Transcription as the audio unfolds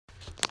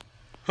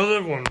Hello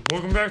everyone,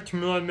 welcome back to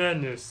Midnight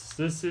Madness.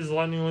 This is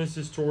Lightning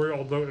Lacey's story,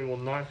 although it will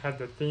not have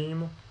the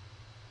theme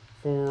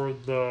for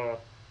the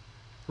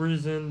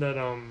reason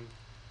that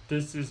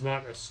this is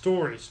not a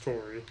story.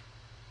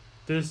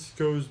 This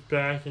goes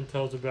back and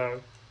tells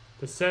about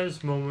the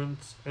saddest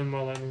moments in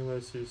my Lightning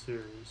Lacey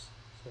series.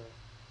 So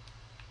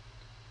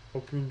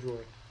hope you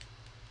enjoy.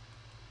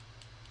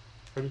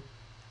 Ready,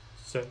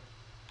 set,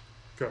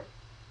 go.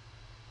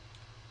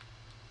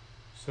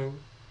 So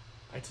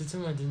I did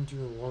something I didn't do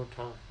in a long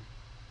time.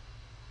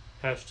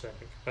 Hashtag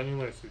Lightning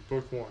Lacey,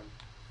 Book 1.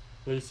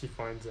 Lacey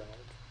finds out.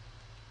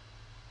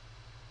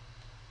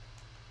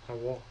 I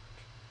walked.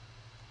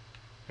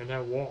 And I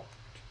walked.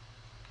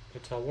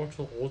 Until I walked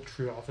to the old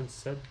tree I often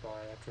sat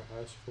by after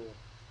high school.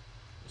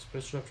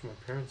 Especially after my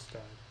parents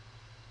died.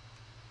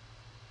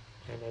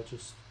 And I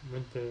just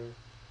went there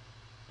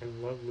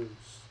and let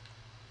loose.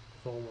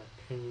 With all my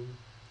pain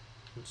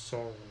and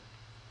sorrow.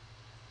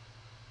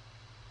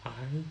 I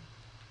am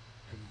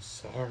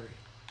sorry.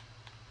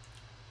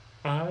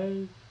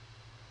 I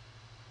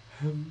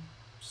am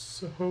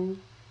so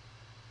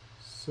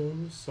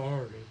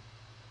sorry.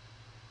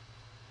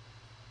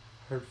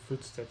 I heard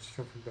footsteps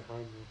come from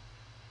behind me.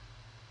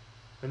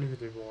 I knew who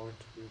they belonged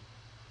to.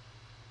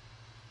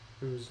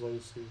 It was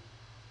Lacey.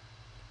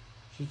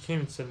 She came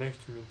and sat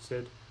next to me and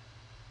said,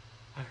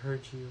 "I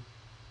heard you.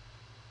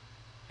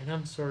 And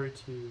I'm sorry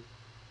too."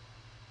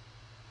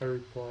 I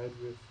replied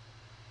with,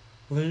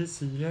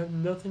 "Lacey, you have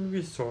nothing to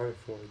be sorry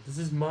for. This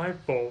is my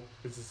fault.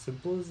 It's as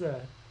simple as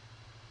that."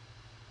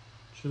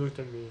 She looked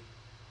at me,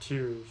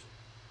 tears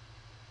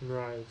in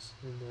her eyes,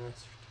 and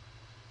asked,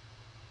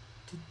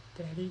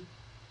 "Daddy,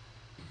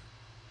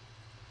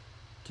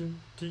 do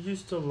you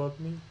still love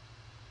me?"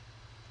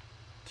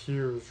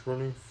 Tears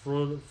running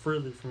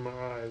freely from my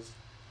eyes,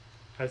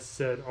 I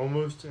said,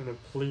 almost in a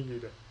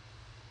plead,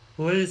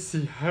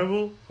 "Lacey, I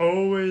will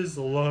always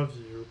love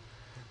you.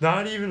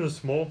 Not even a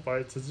small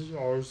fight such as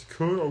ours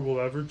could or will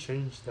ever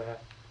change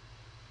that."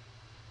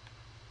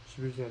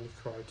 She began to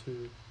cry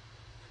too.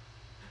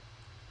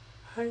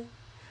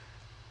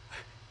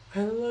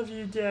 I love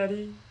you,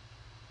 Daddy."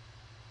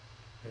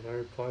 And I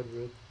replied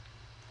with,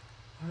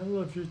 "I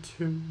love you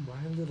too,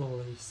 my little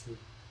Lacey.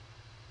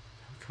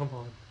 Now come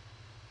on,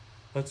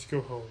 let's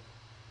go home."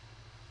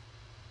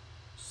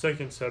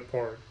 Second sad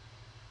part.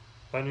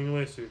 Lightning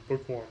Lacey,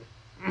 Book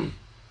 1.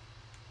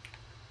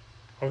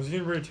 I was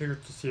getting ready to take her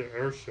to see an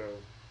air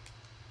show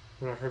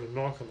when I heard a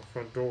knock on the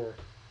front door.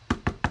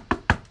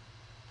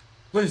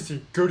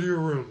 "Lacey, go to your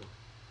room."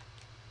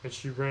 And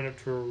she ran up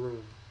to her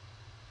room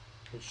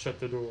and shut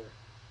the door.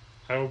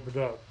 I opened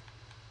up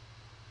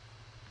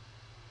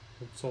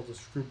and saw the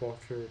screwball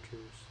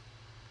characters,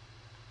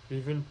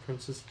 even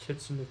Princess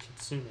Kitsune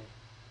Kitsune,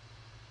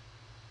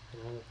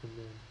 and I let them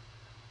in.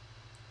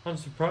 "I'm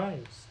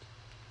surprised,"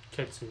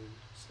 Kitsune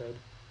said.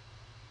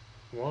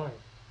 "Why?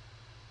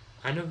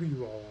 I know who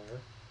you all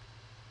are."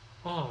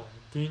 "Ah,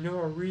 do you know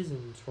our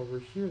reasons why we're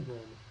here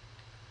then?"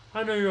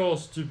 "I know you're all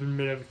stupid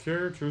made-up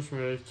characters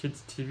from a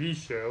kid's TV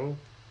show."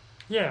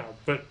 "Yeah,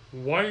 but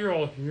why you're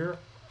all here,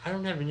 I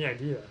don't have any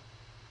idea."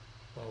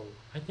 "Oh,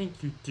 I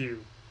think you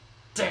do."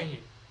 "Dang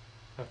it,"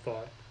 I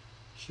thought.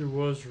 She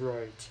was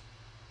right.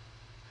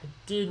 I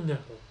did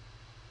know.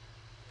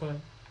 But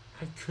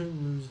I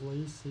couldn't lose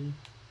Lacey.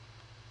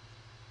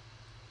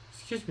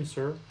 "Excuse me,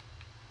 sir,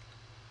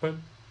 but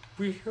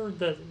we heard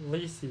that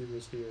Lacey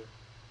was here."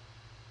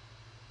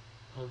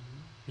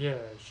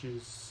 Yeah,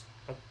 she's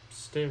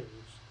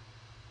upstairs.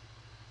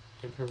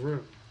 In her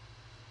room."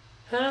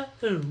 "Huh?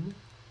 Who?"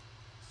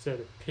 said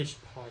a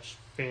pish-posh,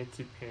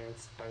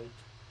 fancy-pants like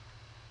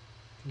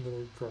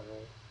little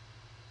girl.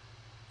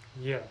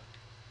 "Yeah,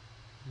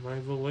 my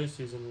little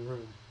Lacey's in the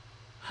room."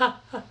 "Ha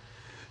ha!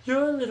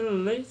 Your little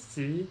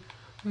Lacey?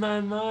 My,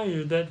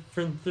 you're that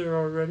friend there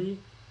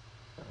already?"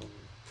 I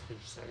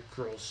pinched that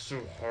girl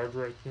so hard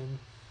right then.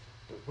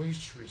 The way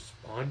she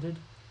responded.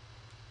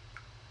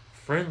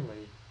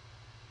 Friendly?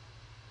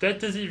 That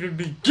doesn't even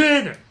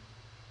begin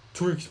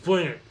to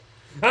explain it.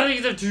 I think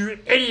it's up to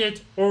you,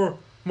 idiot, or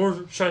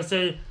more, should I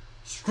say,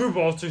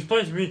 screwballs, to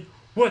explain to me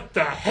what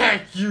the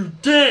heck you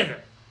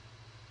did.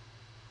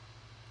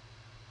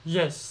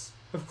 "Yes,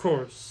 of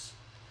course.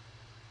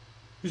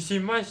 You see,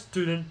 my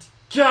student..."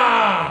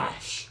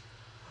 "Gosh!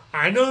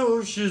 I know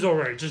who she is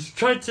already. Just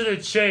cut to the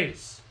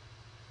chase."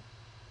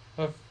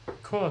 "Of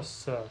course,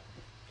 sir.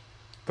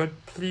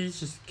 But please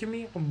just give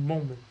me a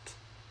moment."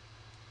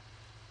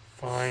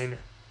 "Fine."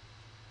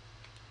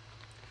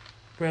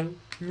 "Well,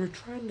 we were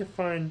trying to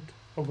find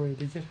a way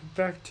to get her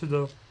back to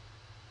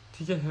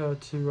get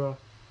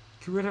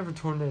rid of a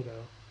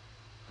tornado."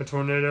 "A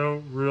tornado?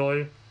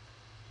 Really?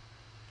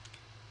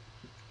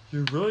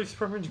 You really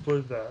expect me to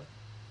believe that?"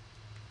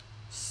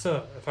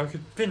 "Sir, if I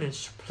could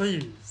finish,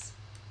 please."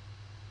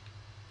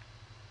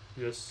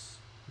 "Yes,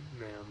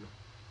 ma'am.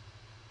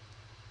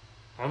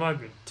 I might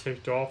have been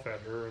ticked off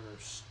at her and her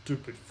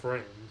stupid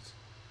friends,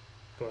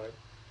 but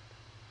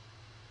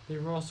they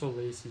were also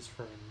Lacey's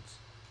friends,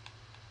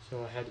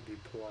 so I had to be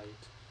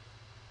polite."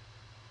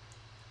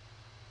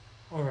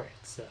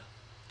 "Alright, sir.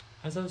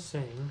 As I was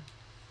saying,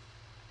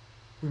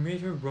 We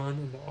made her run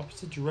in the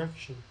opposite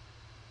direction.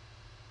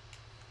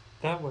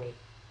 That way,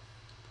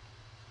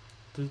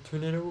 the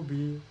tornado will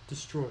be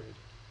destroyed.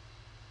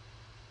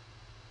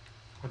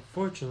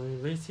 Unfortunately,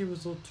 Lacey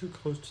was a little too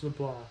close to the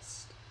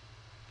blast,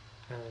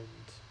 and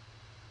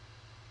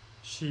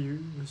she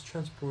was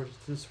transported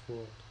to this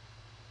world.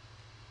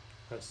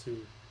 I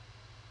see.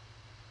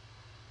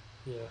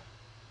 Yeah.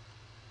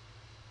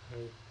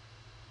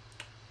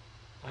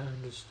 I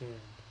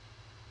understand.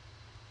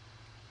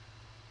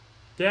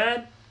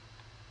 Dad?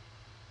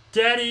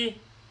 Daddy?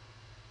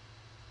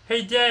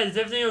 Hey Dad, is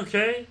everything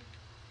okay?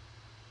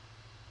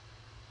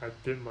 I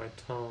bit my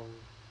tongue.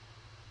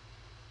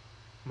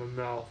 My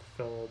mouth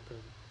fell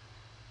open.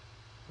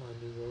 I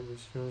knew what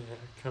was going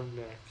to come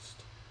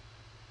next.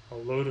 A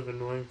load of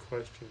annoying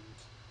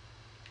questions.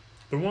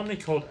 The one they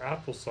called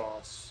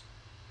applesauce,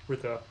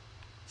 with a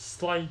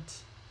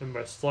slight, and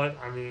by slight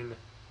I mean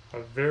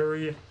a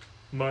very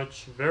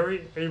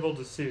able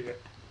to see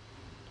it,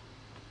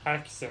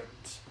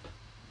 accent.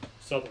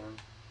 Southern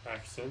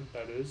accent,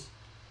 that is.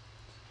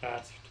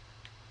 Asked,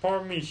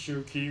 "Pardon me,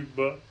 Shuki,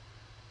 but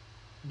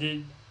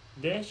did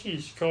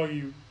she call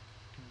you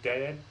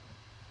Dad?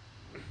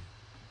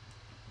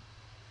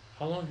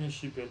 How long has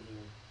she been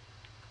here?"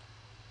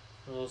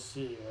 Well, let's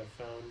see, I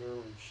found her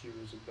when she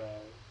was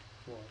about,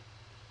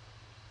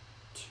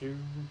 2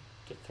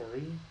 to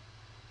 3?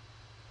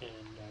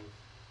 And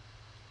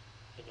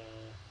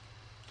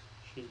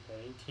she's about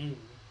 18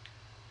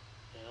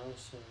 now,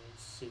 so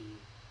let's see,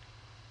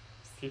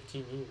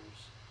 15 years.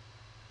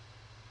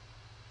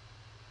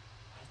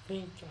 I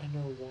think I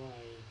know why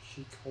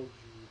she called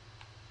you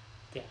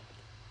Dad.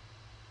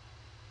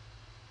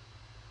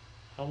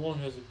 How long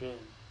has it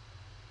been?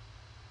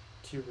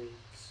 2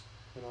 weeks,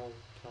 and all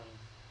the time.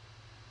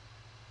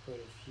 But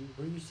if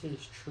what you say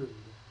is true,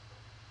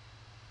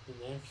 then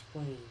that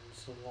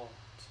explains a lot.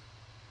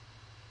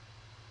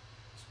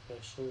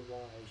 Especially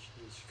why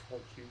she just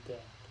called you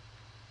Dad.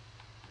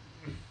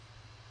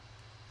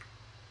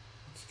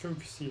 Let's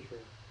go see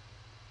her.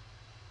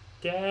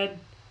 Dad?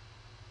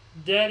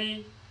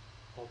 Daddy?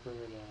 I'll bring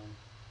her down.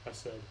 I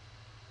said,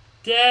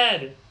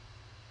 Dad!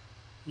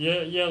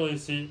 Yeah,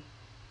 Lacey.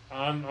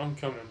 I'm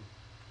coming.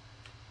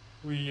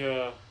 We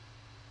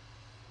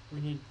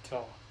need to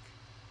talk.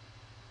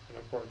 And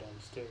I brought her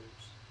downstairs.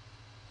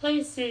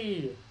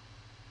 Lacey!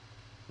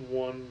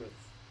 One with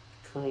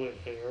curly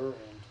hair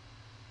and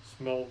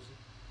smells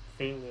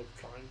faintly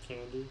of cotton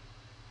candy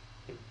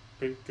and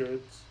baked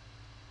goods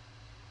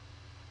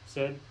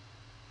said,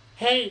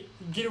 "Hey,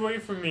 get away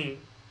from me,"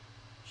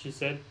 she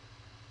said.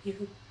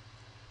 You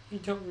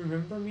don't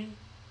remember me?"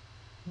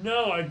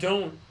 "No, I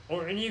don't,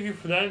 or any of you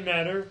for that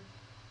matter."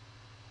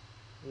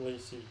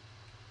 Lacey,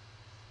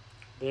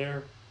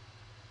 they're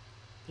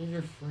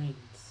your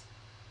friends.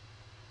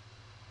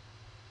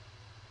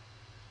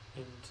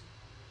 And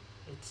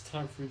it's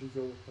time for you to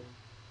go with them.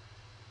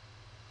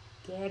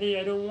 "Daddy,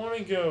 I don't want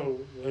to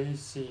go."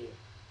 "Lacey,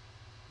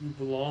 you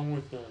belong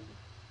with them."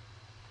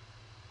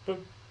 "But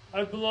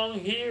I belong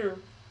here,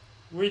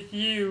 with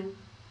you,"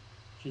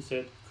 she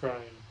said,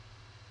 crying.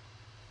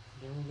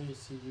 "No,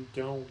 Lacey, you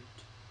don't.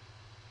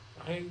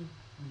 I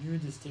knew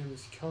this day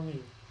was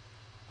coming.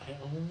 I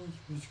only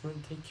was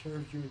going to take care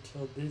of you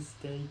until this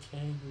day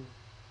came.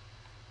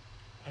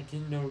 I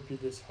didn't know it would be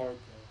this hard,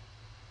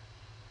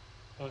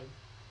 though. But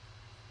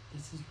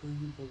this is where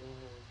you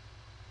belong.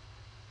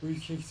 Where you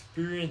can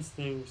experience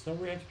things, not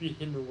where you have to be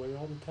hidden away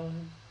all the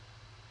time.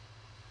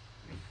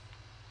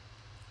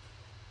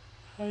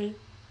 I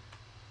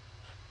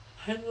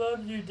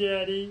love you,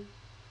 Daddy."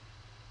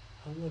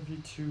 "I love you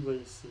too,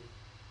 Lacey.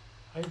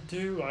 I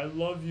do. I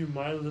love you,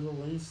 my little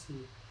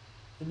Lacey.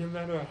 And no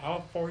matter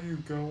how far you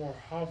go or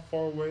how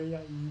far away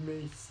you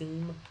may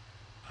seem,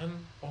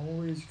 I'm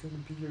always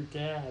going to be your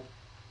dad.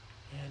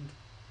 And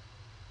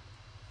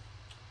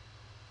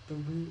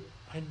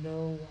I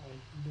know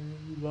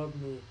you love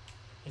me.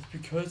 It's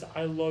because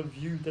I love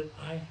you that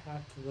I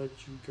have to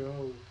let you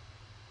go.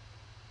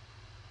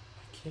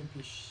 I can't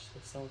be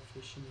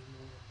selfish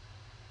anymore."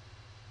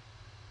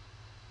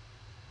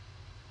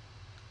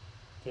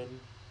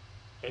 Then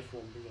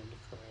everyone began to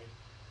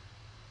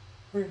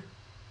cry.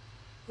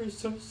 We're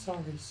so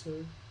sorry,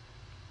 sir,"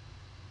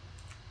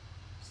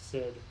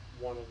 said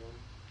one of them.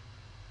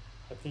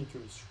 I think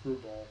it was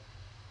Screwball.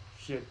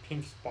 She had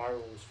pink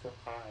spirals for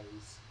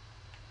eyes.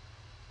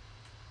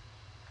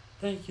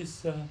 "Thank you,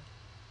 sir.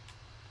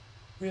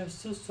 We are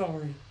so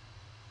sorry.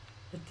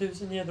 If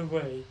there's any other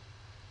way,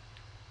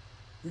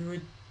 we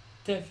would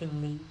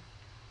definitely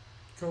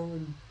go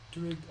and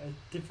do it a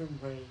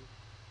different way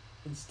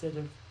instead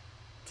of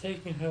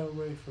taking her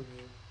away from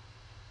you.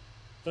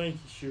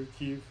 Thank you,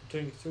 Shuki, for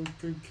taking so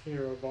good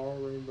care of our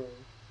rainbow."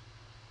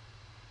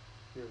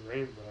 "Your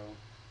rainbow?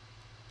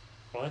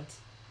 What?"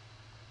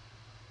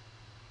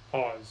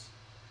 Pause.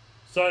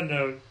 Side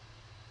note,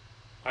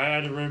 I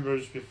added rainbow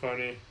just to be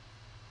funny.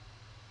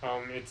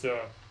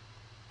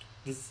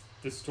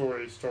 This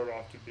story started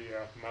off to be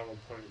a My Little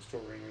Pony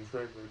story, and it was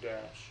Rainbow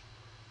Dash,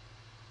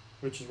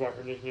 which is why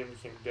her nickname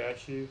became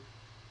Dashy.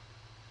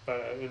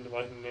 but I ended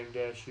like the name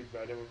Dashy,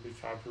 but I didn't want to be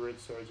copyrighted,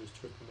 so I just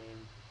took the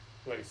name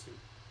Lacey.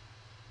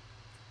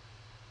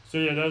 So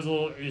yeah, that was a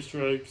little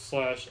Easter egg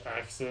 /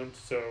 accent.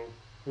 So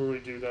we're gonna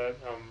do that.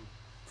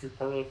 Quick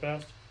part really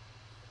fast.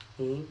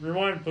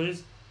 Rewind,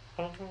 please.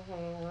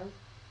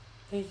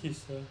 Thank you,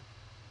 sir.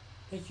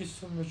 Thank you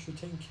so much for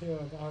taking care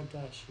of our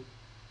Dashy.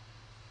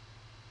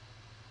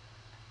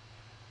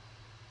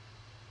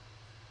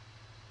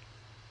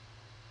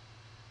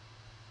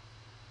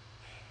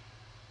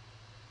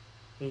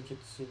 Thank you,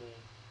 Tsune.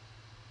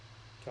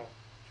 Go.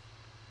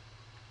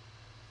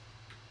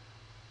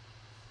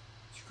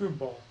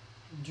 Screwball.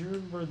 Do you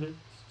remember the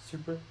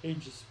super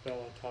ages spell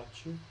I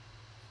taught you?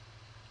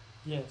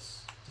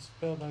 Yes, the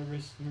spell that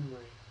erases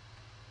memory.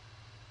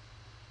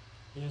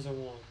 Here's a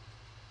wand.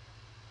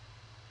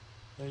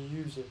 Now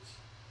use it.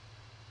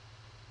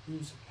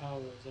 Use the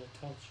powers I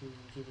taught you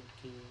and give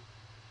it to you.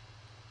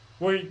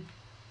 Wait!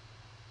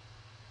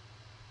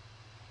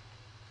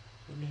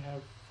 Let me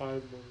have 5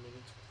 more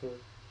minutes with her.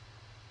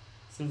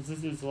 Since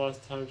this is the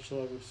last time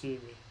she'll ever see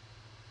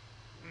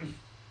me.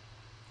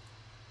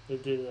 They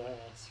did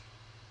ask.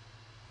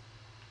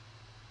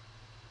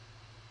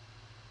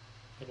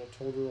 And I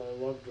told her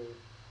I loved her.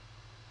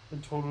 I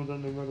told her that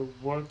no matter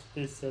what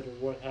they said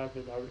or what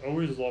happened, I would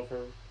always love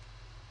her.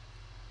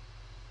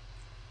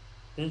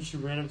 Then she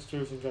ran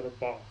upstairs and got a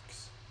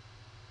box.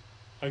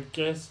 I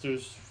guess it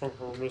was from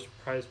her most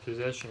prized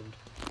possession.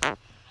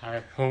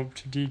 I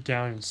hoped deep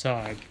down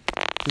inside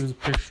there was a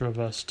picture of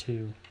us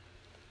too.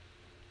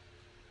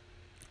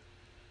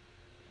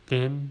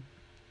 Then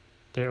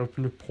they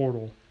opened a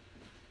portal,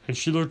 and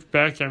she looked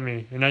back at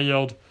me, and I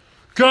yelled,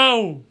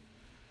 "Go!"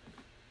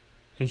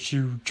 And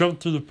she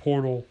jumped through the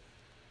portal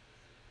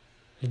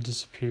and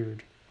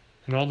disappeared.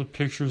 And all the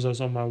pictures that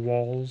was on my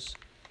walls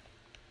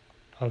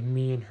of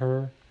me and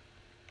her,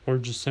 or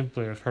just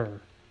simply of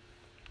her,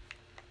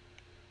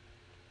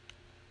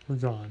 were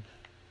gone.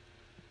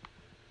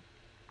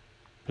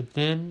 But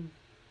then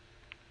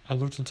I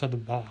looked inside the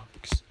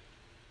box.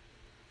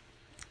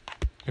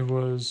 It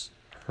was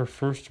her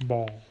first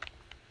ball.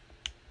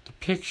 The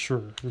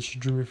picture that she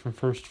drew me from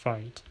first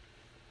fight.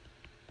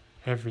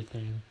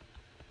 Everything.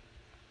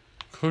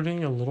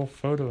 Including a little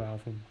photo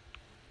album.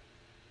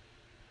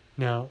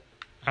 Now,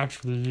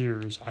 after the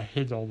years, I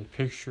hid all the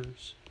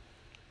pictures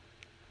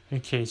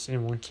in case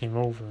anyone came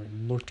over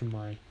and looked at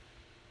my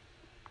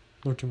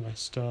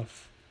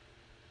stuff,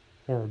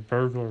 or a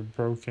burglar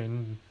broke in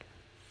and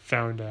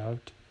found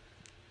out.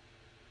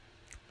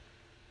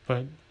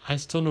 But I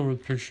still know where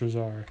the pictures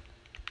are.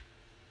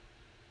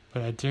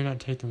 But I dare not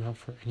take them out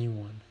for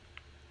anyone.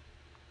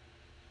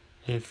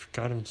 If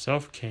God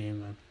himself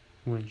came,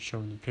 I wouldn't show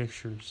him the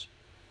pictures.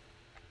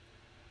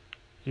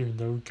 Even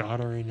though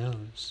God already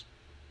knows.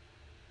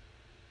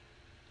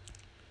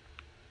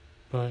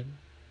 But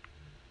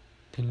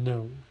the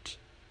note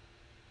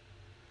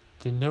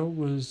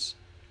was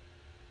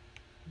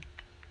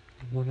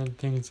one of the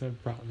things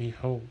that brought me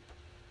hope.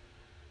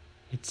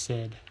 It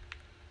said,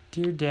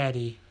 "Dear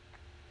Daddy,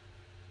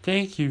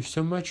 thank you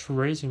so much for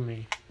raising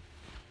me.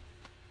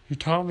 You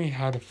taught me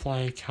how to fly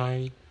a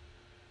kite.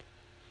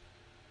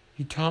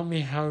 You taught me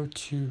how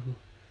to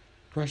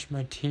brush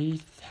my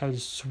teeth, how to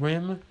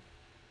swim."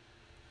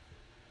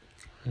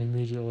 And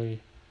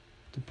immediately,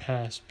 the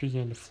past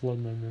began to flood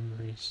my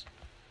memories.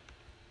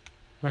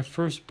 My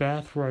first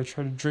bath where I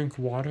tried to drink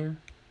water,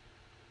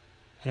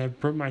 and I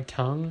burnt my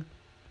tongue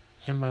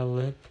and my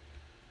lip,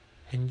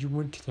 and you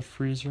went to the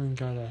freezer and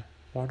got a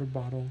water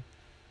bottle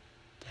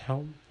to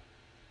help.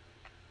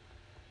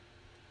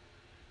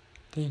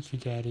 Thank you,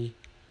 Daddy.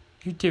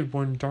 You did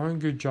one darn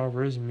good job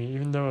raising me,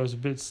 even though I was a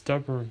bit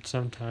stubborn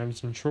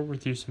sometimes and short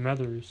with you some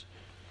others.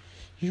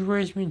 You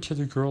raised me into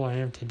the girl I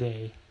am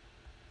today.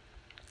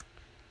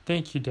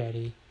 Thank you,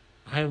 Daddy.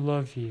 I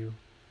love you.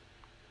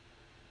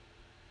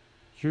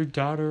 Your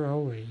daughter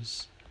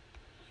always.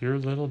 Your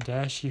little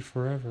Dashy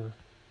forever.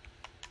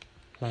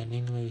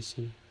 Lightning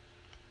Lacey.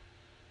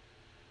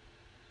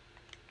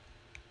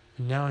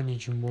 And now I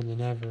need you more than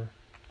ever.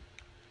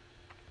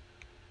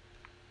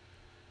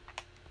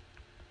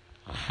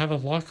 I have a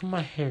lock of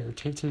my hair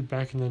taped to the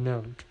back of the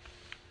note.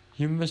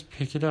 You must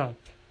pick it up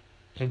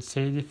and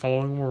say the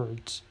following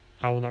words.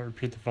 I will not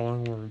repeat the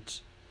following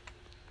words.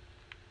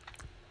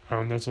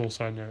 That's a little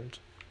side note.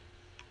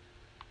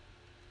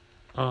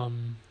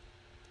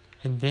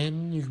 And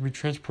then you can be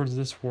transported to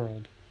this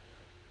world.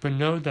 But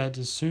know that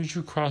as soon as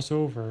you cross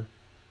over,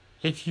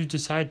 if you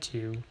decide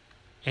to,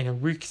 in a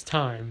week's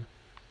time,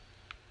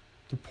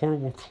 the portal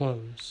will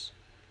close.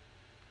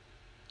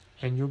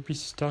 And you'll be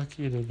stuck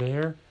either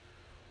there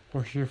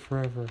or here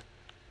forever.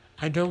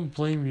 I don't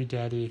blame you,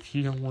 Daddy, if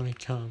you don't want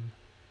to come.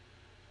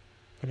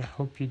 But I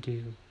hope you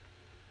do.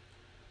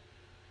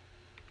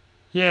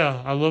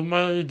 Yeah, I love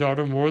my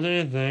daughter more than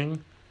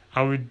anything.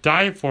 I would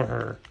die for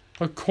her.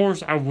 Of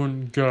course I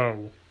wouldn't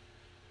go.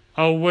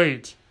 Oh,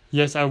 wait.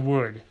 Yes, I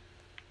would.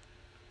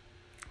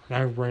 And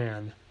I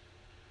ran.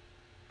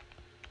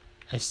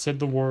 I said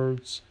the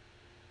words,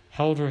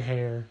 held her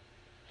hair,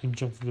 and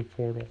jumped through the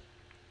portal.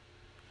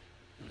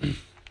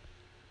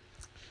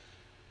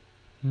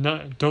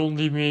 Don't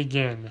Leave Me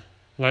Again.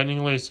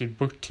 Lightning Lacey,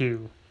 Book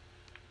 2.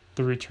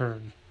 The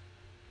Return.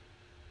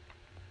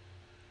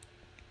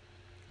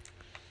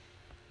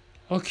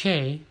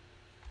 Okay,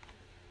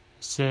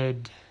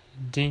 said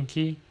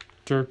Dinky,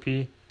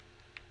 Derpy,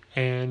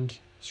 and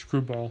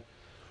Screwball.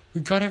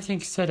 We got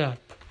everything set up.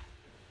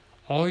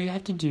 All you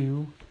have to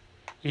do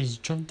is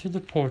jump through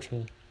the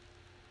portal.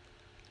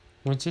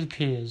 Once it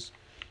appears,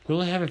 you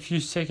only have a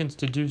few seconds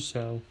to do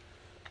so.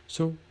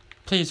 So,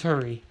 please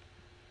hurry.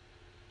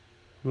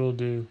 Will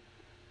do,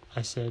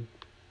 I said.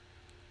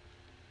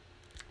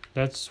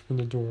 That's when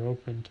the door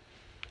opened.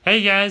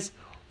 Hey guys,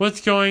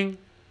 what's going?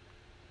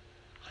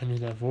 I knew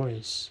that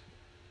voice.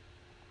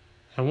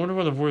 I wonder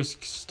why the voice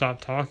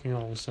stopped talking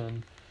all of a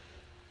sudden.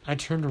 I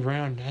turned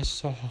around and I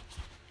saw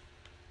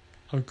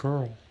a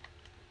girl.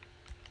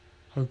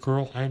 A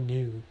girl I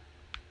knew.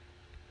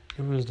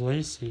 It was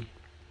Lacey,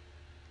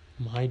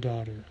 my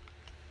daughter.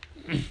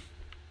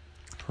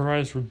 Her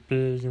eyes were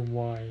big and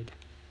wide.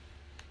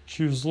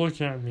 She was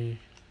looking at me.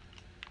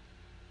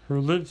 Her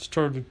lips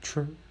started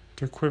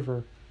to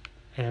quiver,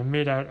 and I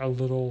made out a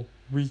little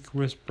weak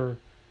whisper.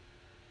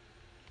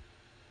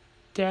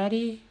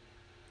 Daddy?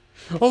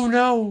 Oh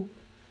no!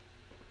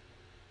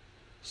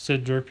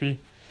 Said Derpy.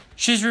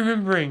 She's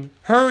remembering!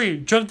 Hurry!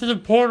 Jump to the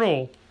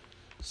portal!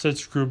 Said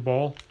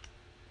Screwball.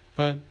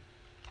 But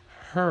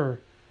her,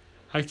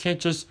 I can't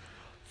just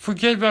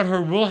forget about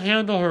her. We'll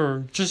handle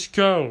her. Just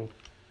go.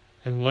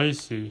 And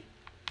Lacey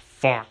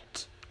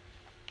fought,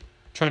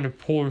 trying to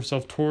pull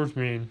herself towards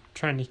me and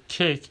trying to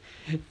kick.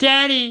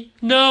 Daddy!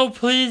 No,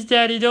 please,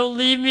 Daddy, don't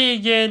leave me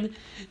again.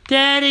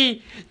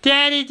 Daddy!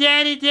 Daddy,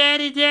 Daddy,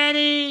 Daddy,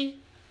 Daddy!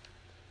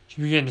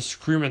 She began to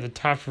scream at the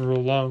top of her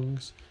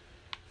lungs.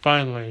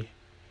 Finally,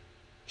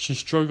 she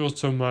struggled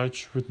so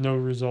much with no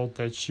result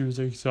that she was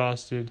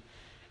exhausted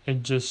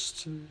and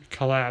just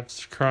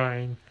collapsed,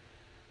 crying,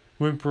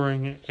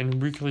 whimpering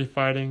and weakly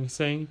fighting,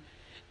 saying,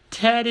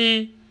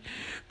 Daddy,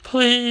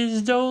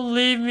 please don't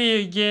leave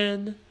me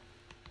again.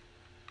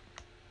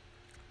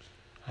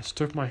 I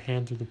stuck my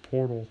hand through the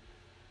portal.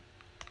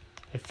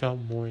 It felt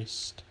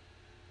moist,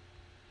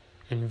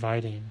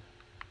 inviting,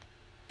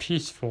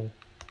 peaceful.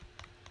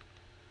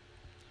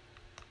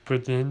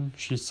 But then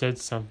she said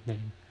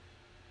something.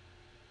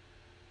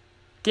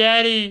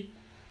 Daddy,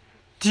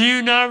 do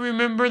you not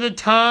remember the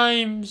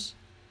times?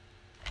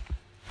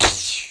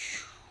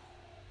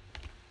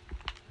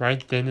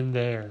 Right then and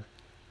there,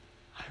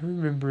 I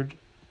remembered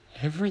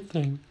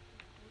everything.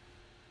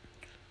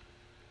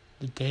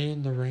 The day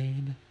in the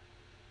rain,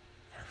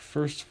 our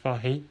first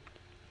fight,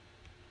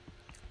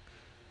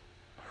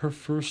 her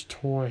first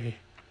toy,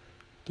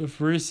 the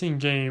racing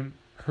game,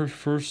 her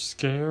first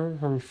scare,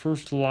 her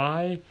first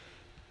lie,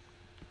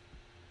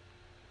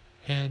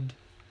 and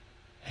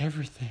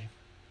everything.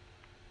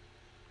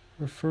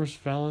 Her first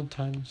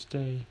Valentine's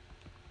Day,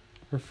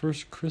 her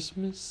first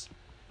Christmas,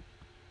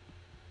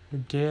 her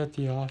day at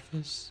the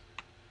office,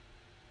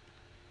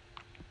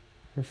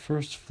 her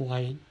first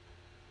flight.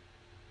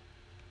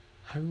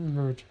 I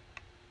remembered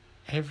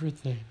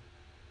everything.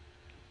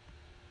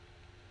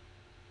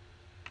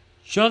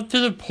 Jump to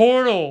the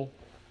portal!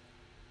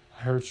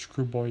 I heard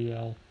Screwball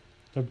yell.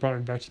 That brought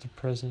me back to the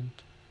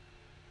present.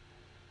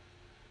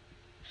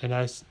 And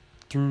I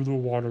threw the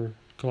water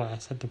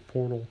glass at the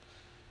portal,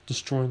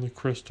 destroying the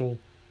crystal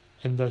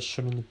and thus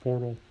shutting the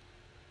portal.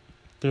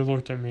 They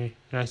looked at me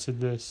and I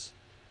said this.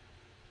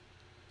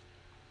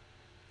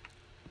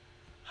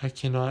 I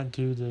cannot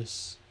do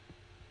this.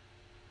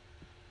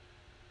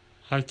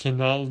 I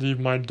cannot leave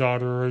my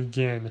daughter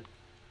again.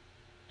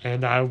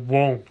 And I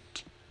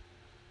won't.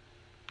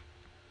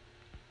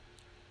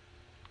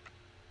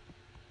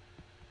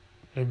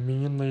 And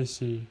me and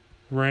Lacey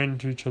ran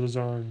into each other's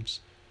arms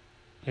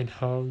and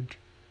hugged.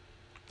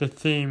 The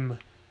theme,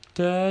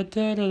 da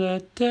da da da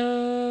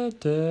da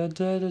da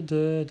da da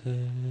da,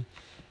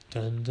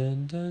 dun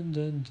dun dun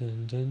dun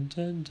dun dun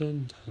dun dun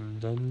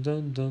dun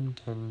dun dun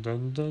dun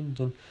dun dun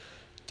dun.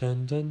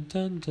 Dun dun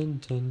dun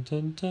dun dun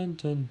dun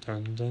dun dun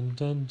dun dun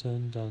dun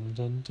dun dun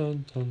dun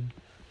dun dun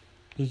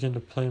began to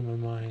play in my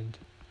mind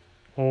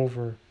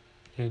over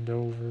and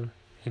over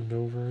and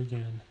over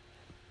again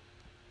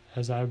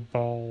as I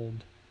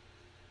bawled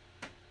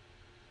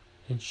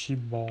and she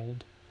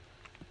bawled.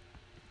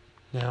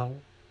 Now,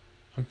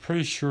 I'm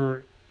pretty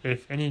sure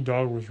if any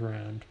dog was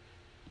around,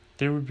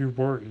 they would be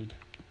worried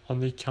on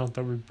the account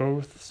that we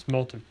both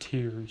smelt of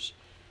tears,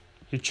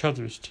 each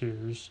other's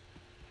tears,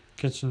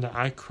 considering that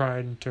I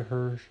cried into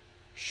her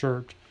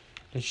shirt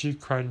and she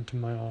cried into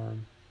my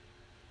arm.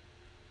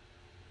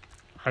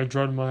 I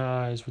dried my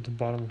eyes with the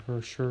bottom of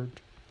her shirt.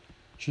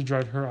 She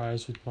dried her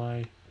eyes with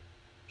my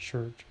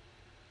shirt.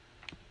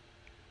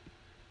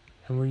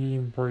 And we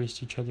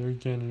embraced each other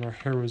again and our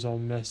hair was all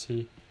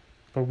messy,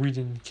 but we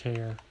didn't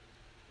care.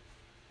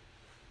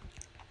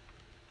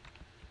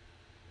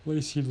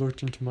 Lacey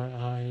looked into my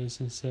eyes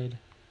and said,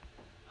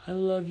 I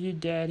love you,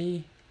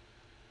 Daddy.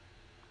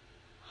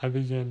 I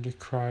began to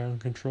cry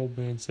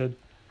uncontrollably and said,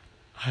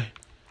 I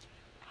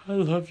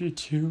love you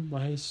too,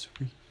 my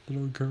sweet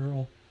little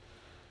girl.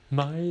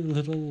 My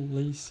little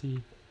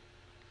Lacey.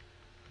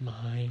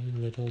 My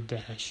little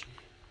Dashie.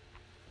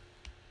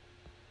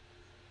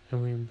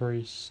 And we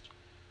embraced.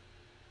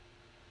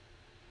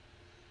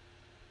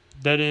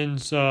 That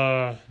ends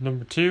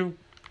number 2.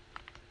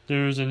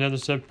 There's another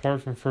set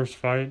part from first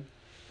fight.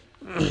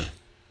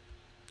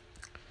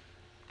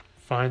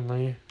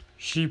 Finally,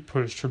 she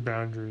pushed her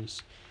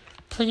boundaries.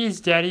 Please,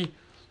 Daddy,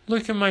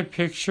 look at my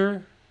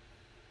picture.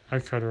 I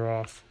cut her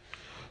off.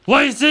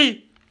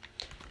 Lacey!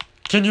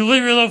 Can you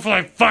leave me alone for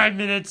like 5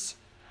 minutes?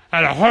 I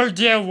had a hard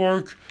day at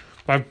work.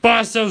 My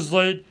boss was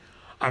late.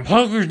 I'm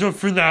hungry, there's no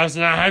food in the house,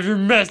 and I have your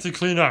mess to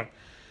clean up.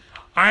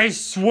 I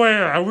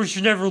swear, I wish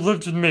you never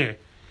lived with me.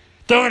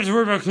 Don't have to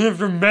worry about cleaning up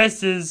your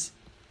messes.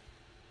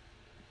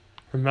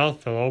 Her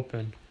mouth fell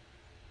open,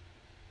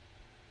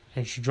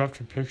 and she dropped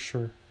her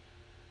picture.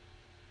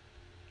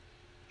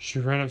 She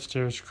ran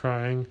upstairs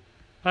crying.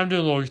 I'm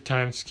doing a little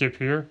time skip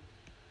here.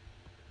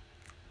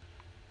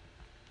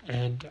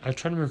 And I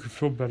tried to make her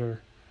feel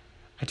better.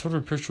 I told her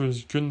her picture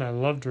was good and I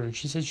loved her, and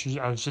she said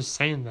I was just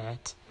saying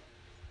that.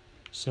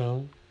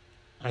 So,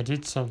 I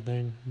did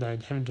something that I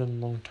haven't done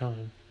in a long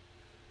time.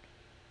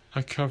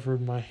 I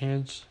covered my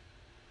hands,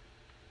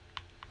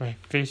 my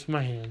face with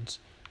my hands,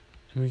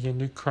 and began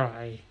to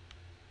cry.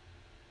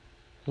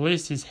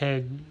 Lacey's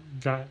head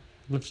got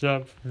lifted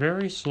up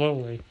very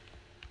slowly,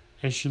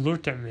 and she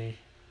looked at me,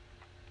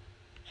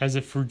 as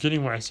if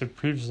forgetting what I said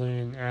previously,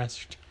 and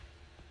asked,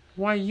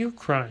 "Why are you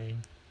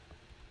crying?"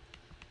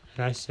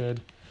 And I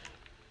said,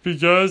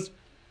 "Because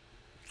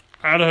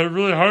I had a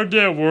really hard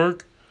day at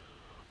work.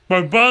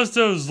 My boss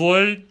said I was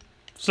late,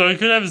 so I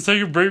couldn't have a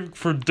second break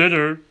for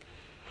dinner.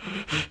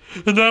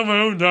 And now my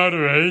own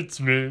daughter hates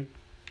me."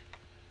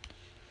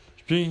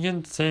 She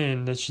began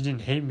saying that she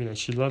didn't hate me, that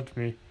she loved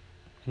me.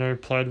 And I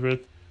replied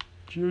with,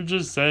 "You're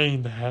just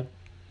saying that.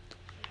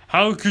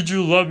 How could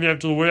you love me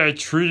after the way I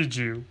treated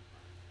you?"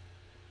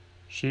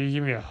 She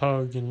gave me a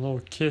hug and a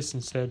little kiss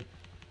and said,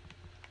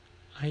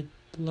 "I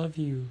love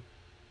you,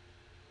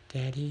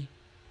 Daddy.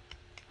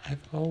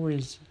 I've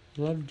always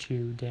loved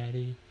you,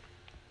 Daddy.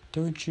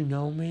 Don't you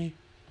know me?"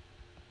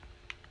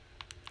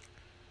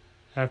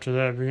 After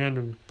that, I began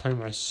to play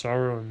my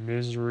sorrow and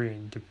misery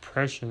and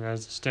depression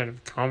as a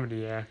stand-up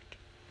comedy act.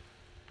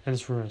 And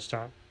that's where we're going to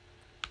stop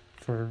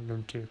for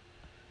number 2.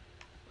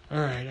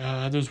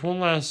 Alright, there's one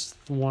last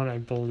one, I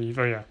believe.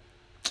 Oh, yeah.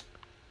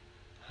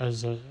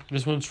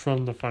 This one's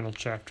from the final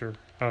chapter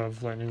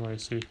of Lightning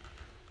Lacey,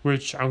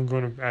 which I'm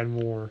going to add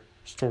more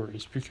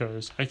stories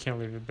because I can't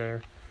leave it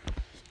there.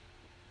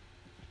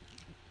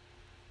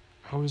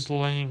 I was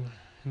laying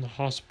in the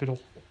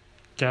hospital,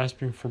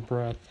 gasping for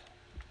breath.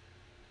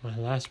 My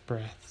last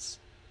breaths.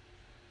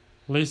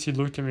 Lacey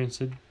looked at me and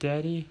said,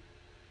 "Daddy,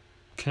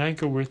 can I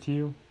go with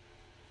you?"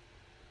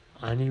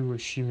 I knew what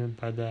she meant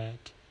by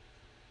that.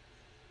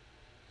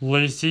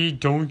 "Lacey,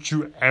 don't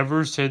you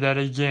ever say that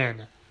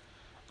again.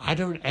 I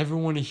don't ever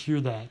want to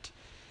hear that.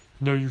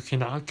 No, you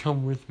cannot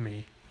come with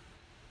me.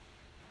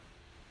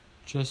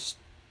 Just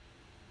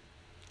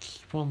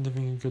keep on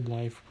living a good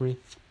life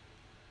with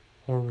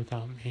or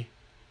without me."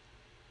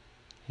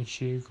 And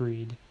she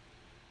agreed.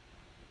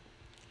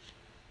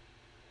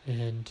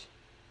 And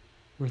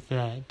with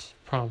that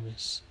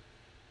promise,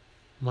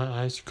 my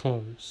eyes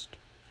closed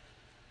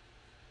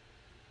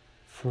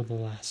for the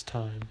last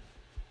time.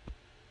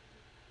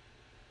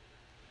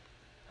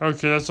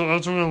 Okay, that's where I'm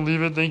going to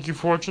leave it. Thank you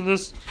for watching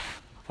this.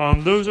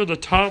 Those are the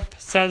top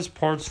saddest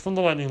parts from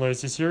the Lightning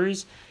Lacey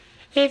series.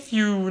 If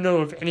you know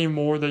of any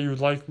more that you would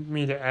like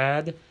me to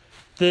add,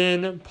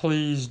 then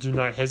please do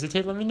not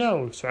hesitate. Let me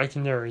know so I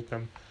can narrate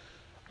them.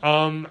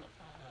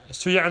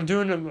 So yeah,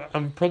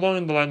 I'm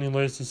prolonging the Lightning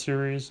Lacey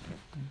series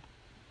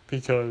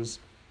because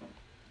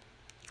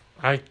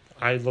I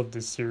love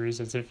this series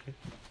as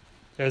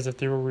if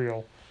they were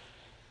real.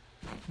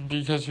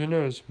 Because who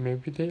knows,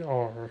 maybe they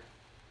are.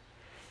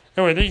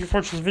 Anyway, thank you for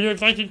watching this video.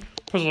 If you liked it,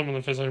 put a like on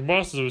the face like a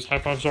boss. It was high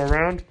fives all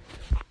around.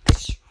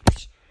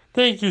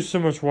 Thank you so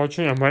much for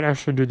watching. I might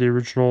actually do the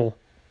original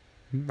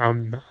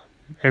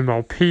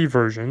MLP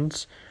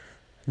versions.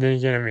 Then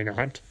again, I may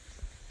not.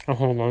 I'm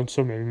home alone,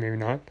 so maybe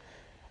not.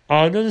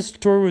 I know this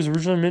story was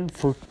originally meant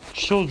for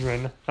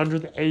children under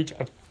the age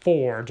of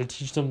 4 to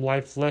teach them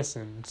life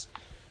lessons,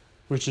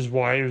 which is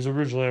why it was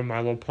originally a My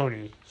Little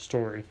Pony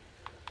story.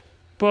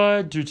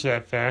 But due to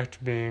that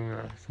fact being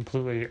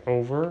completely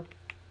over,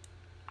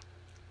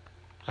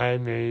 I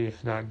may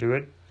not do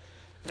it.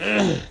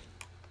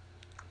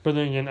 But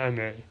then again, I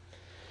may.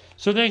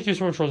 So thank you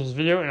so much for watching this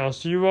video, and I'll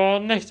see you all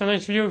next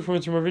video. If you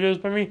want to see more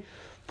videos by me,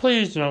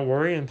 please do not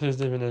worry, and please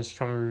leave a nice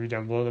comment review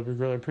down below. That would be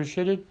greatly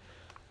appreciated.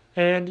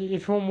 And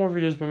if you want more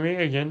videos by me,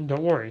 again,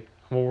 don't worry.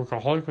 I'm a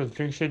workaholic with a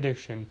drink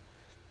addiction.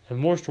 And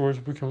more stories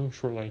will be coming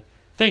shortly.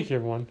 Thank you,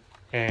 everyone.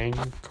 And,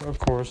 of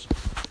course,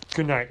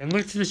 good night. And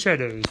look to the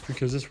shadows,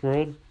 because this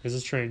world is a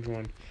strange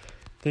one.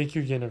 Thank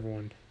you again,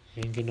 everyone.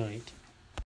 And good night.